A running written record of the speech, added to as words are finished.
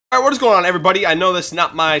Alright, what is going on, everybody? I know this is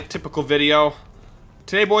not my typical video.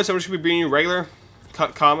 Today, boys, I'm just going to be bringing you regular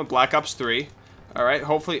CutCom Black Ops 3. Alright,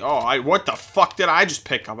 hopefully... Oh, what the fuck did I just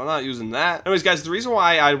pick up? I'm not using that. Anyways, guys, the reason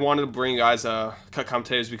why I wanted to bring you guys a CutCom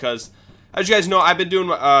today is because, as you guys know, I've been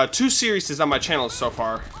doing 2 series on my channel so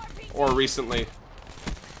far. Or recently.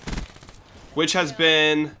 Which has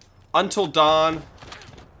been Until Dawn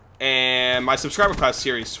and my subscriber class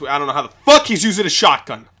series. I don't know how the fuck he's using a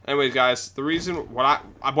shotgun. Anyways, guys, the reason what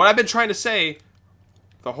I've been trying to say,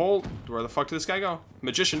 where the fuck did this guy go?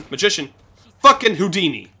 Magician, fucking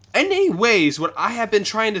Houdini. Anyways, what I have been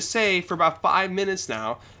trying to say for about 5 minutes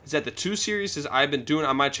now is that the 2 series I've been doing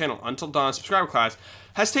on my channel, Until Dawn subscriber class,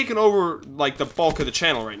 has taken over like the bulk of the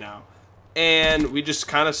channel right now, and we just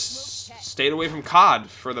kind of stayed away from COD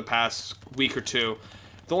for the past week or 2.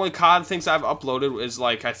 The only COD things I've uploaded is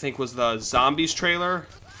like I think was the Zombies trailer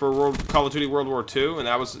for Call of Duty World War II, and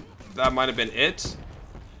that might have been it.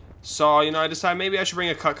 So, you know, I decided maybe I should bring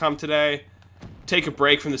a CutCom today, take a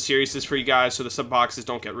break from the series for you guys, so the sub boxes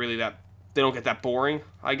don't get get that boring,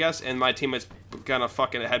 I guess. And my teammates gonna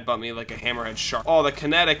fucking headbutt me like a hammerhead shark. Oh, the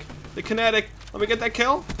kinetic. Let me get that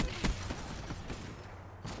kill.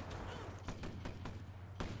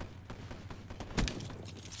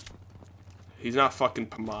 He's not fucking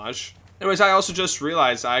Pomage. Anyways, I also just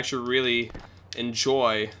realized I actually really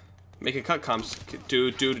enjoy making CutComs.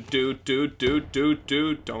 Dude,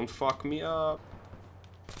 don't fuck me up.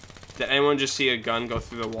 Did anyone just see a gun go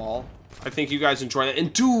through the wall? I think you guys enjoy that.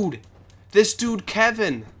 And dude, this dude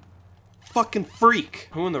Kevin, fucking freak.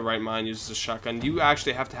 Who in the right mind uses a shotgun? You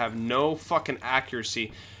actually have to have no fucking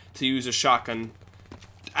accuracy to use a shotgun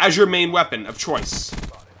as your main weapon of choice.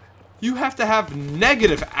 You have to have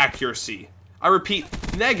negative accuracy. I repeat,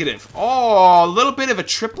 negative. Oh, a little bit of a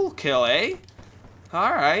triple kill, eh?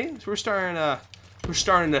 All right, so we're starting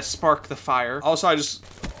to spark the fire. Also, as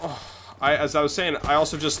I was saying, I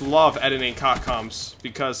also just love editing CutComs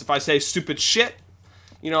because if I say stupid shit,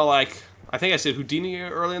 you know, like I think I said Houdini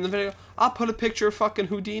early in the video, I'll put a picture of fucking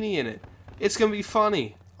Houdini in it. It's gonna be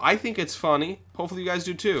funny. I think it's funny. Hopefully, you guys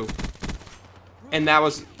do too. And that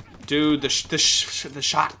was, dude, the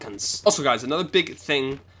shotguns. Also, guys, another big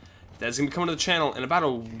thing that's gonna be coming to the channel in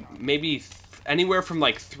about maybe anywhere from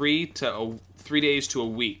like 3 days to a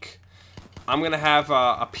week. I'm gonna have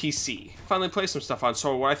a PC. Finally play some stuff on.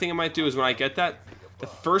 So what I think I might do is when I get that, the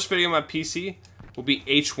first video on my PC will be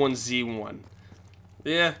H1Z1.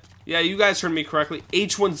 Yeah, you guys heard me correctly.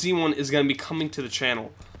 H1Z1 is gonna be coming to the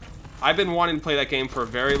channel. I've been wanting to play that game for a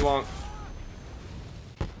very long...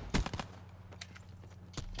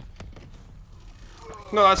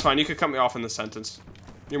 No, that's fine. You could cut me off in the sentence.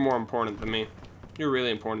 You're more important than me. You're really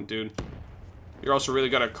important, dude. You're also really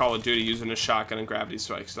good at Call of Duty using a shotgun and gravity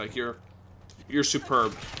spikes. Like, you're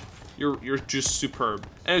superb. You're just superb.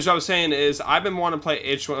 Anyways, what I was saying is, I've been wanting to play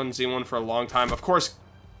H1Z1 for a long time. Of course...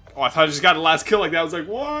 Oh, I thought I just got the last kill like that. I was like,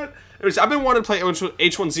 what? Anyways, I've been wanting to play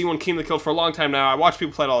H1Z1 King of the Kill for a long time now. I watch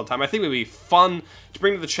people play it all the time. I think it would be fun to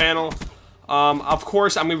bring to the channel. Of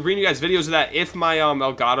course, I'm going to bring you guys videos of that if my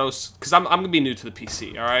Elgato's... Because I'm going to be new to the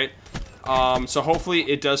PC, alright? So hopefully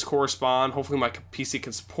it does correspond. Hopefully my PC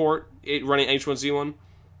can support it running H1Z1.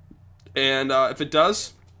 And if it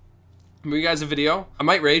does, I'll bring you guys a video. I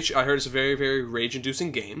might rage. I heard it's a very, very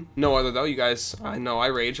rage-inducing game. No other though. You guys, I know I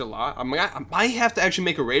rage a lot. I might have to actually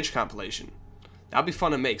make a rage compilation. That'd be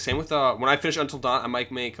fun to make. Same with when I finish Until Dawn, I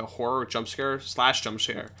might make a horror jump scare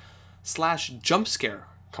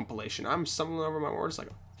compilation. I'm stumbling over my words like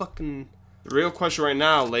a fucking... The real question right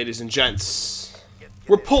now, ladies and gents.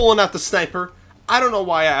 We're pulling out the sniper. I don't know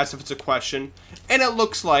why I asked if it's a question. And it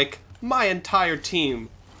looks like my entire team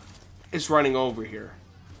is running over here.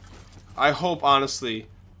 I hope, honestly,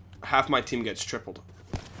 half my team gets tripled.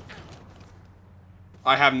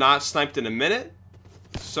 I have not sniped in a minute.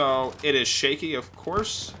 So, it is shaky, of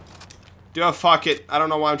course. Dude, fuck it. I don't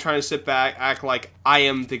know why I'm trying to sit back, act like I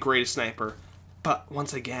am the greatest sniper. But,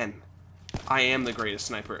 once again, I am the greatest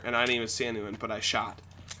sniper. And I didn't even see anyone, but I shot.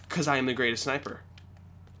 Because I am the greatest sniper.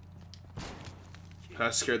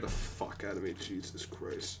 That scared the fuck out of me, Jesus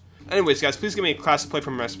Christ. Anyways, guys, please give me a class to play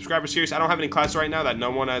from my subscriber series. I don't have any classes right now that no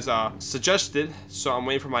one has suggested, so I'm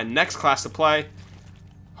waiting for my next class to play.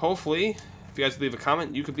 Hopefully, if you guys leave a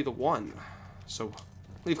comment, you could be the one. So,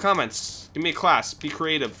 leave comments. Give me a class. Be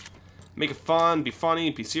creative. Make it fun. Be funny.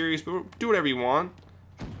 Be serious. But do whatever you want.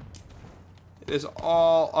 It is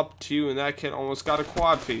all up to you, and that kid almost got a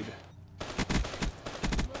quad feed.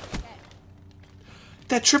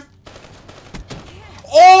 That trip...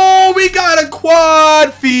 Oh, we got a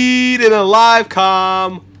quad feed in a live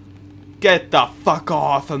comm. Get the fuck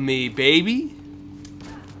off of me, baby.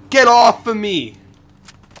 Get off of me.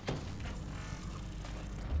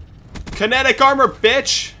 Kinetic armor,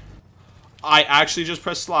 bitch! I actually just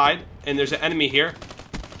pressed slide, and there's an enemy here.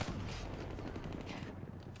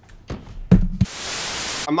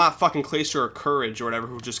 I'm not fucking Clayster or Courage or whatever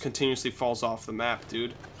who just continuously falls off the map,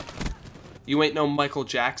 dude. You ain't no Michael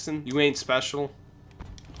Jackson. You ain't special.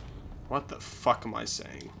 What the fuck am I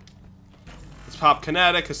saying? Let's pop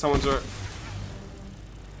kinetic because someone's...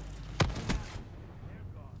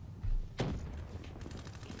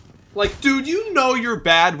 Like, dude, you know you're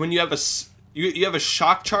bad when you have a... You have a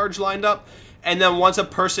shock charge lined up, and then once a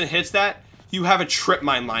person hits that, you have a trip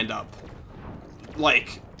mine lined up.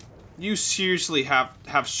 Like, you seriously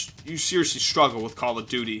you seriously struggle with Call of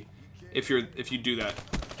Duty if you do that.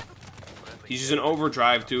 He's using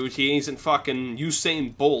overdrive, dude. He isn't fucking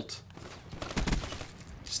Usain Bolt.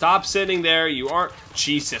 Stop sitting there. You aren't...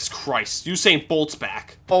 Jesus Christ. Usain Bolt's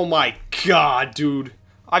back. Oh my god, dude.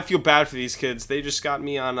 I feel bad for these kids. They just got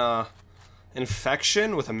me on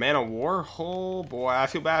infection with a man of war. Oh boy, I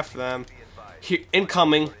feel bad for them. Here,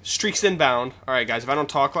 incoming. Streaks inbound. Alright guys, if I don't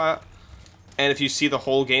talk a lot, and if you see the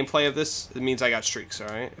whole gameplay of this, it means I got streaks,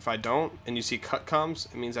 alright? If I don't, and you see cut comes,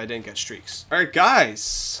 it means I didn't get streaks. Alright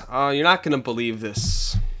guys, you're not gonna believe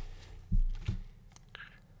this.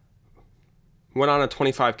 Went on a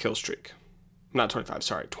 25 kill streak. Not 25,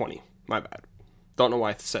 sorry, 20. My bad. Don't know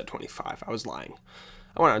why I said 25. I was lying.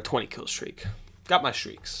 I went on a 20 kill streak. Got my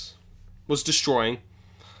streaks. Was destroying.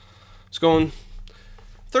 Was going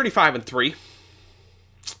 35-3.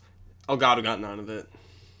 Elgato got none of it.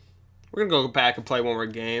 We're gonna go back and play one more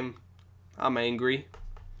game. I'm angry.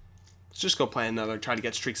 Let's just go play another. Try to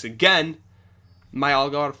get streaks again. My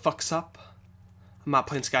Elgato fucks up. I'm not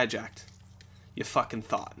playing Skyjacked. You fucking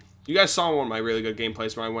thought. You guys saw one of my really good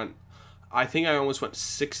gameplays where I think I almost went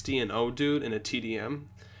 60-0, dude, in a TDM.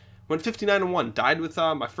 Went 59-1. Died with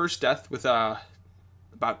my first death with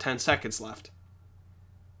about 10 seconds left.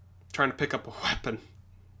 Trying to pick up a weapon.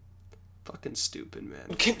 Fucking stupid,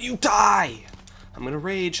 man. Can you die? I'm gonna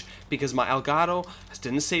rage because my Elgato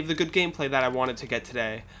didn't save the good gameplay that I wanted to get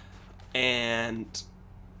today. And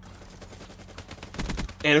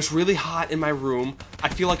it's really hot in my room. I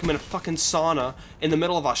feel like I'm in a fucking sauna in the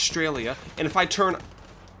middle of Australia. And if I turn...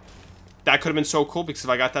 That could have been so cool because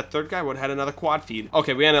if I got that third guy, I would have had another quad feed.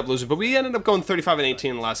 Okay, we ended up losing, but we ended up going 35-18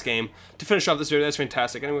 in the last game to finish off this video. That's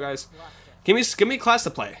fantastic. Anyway, guys, give me a class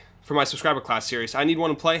to play for my subscriber class series. I need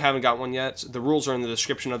one to play. Haven't got one yet. The rules are in the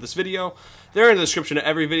description of this video. They're in the description of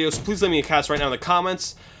every video, so please leave me a cast right now in the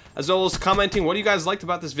comments, as well as commenting what you guys liked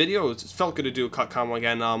about this video. It felt good to do a cut combo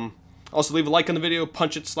again. Also, leave a like on the video,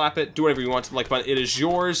 punch it, slap it, do whatever you want to the like button. It is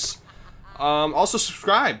yours. Also,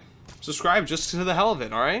 subscribe. Subscribe just to the hell of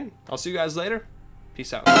it, alright? I'll see you guys later.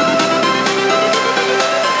 Peace out.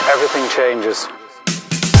 Everything changes.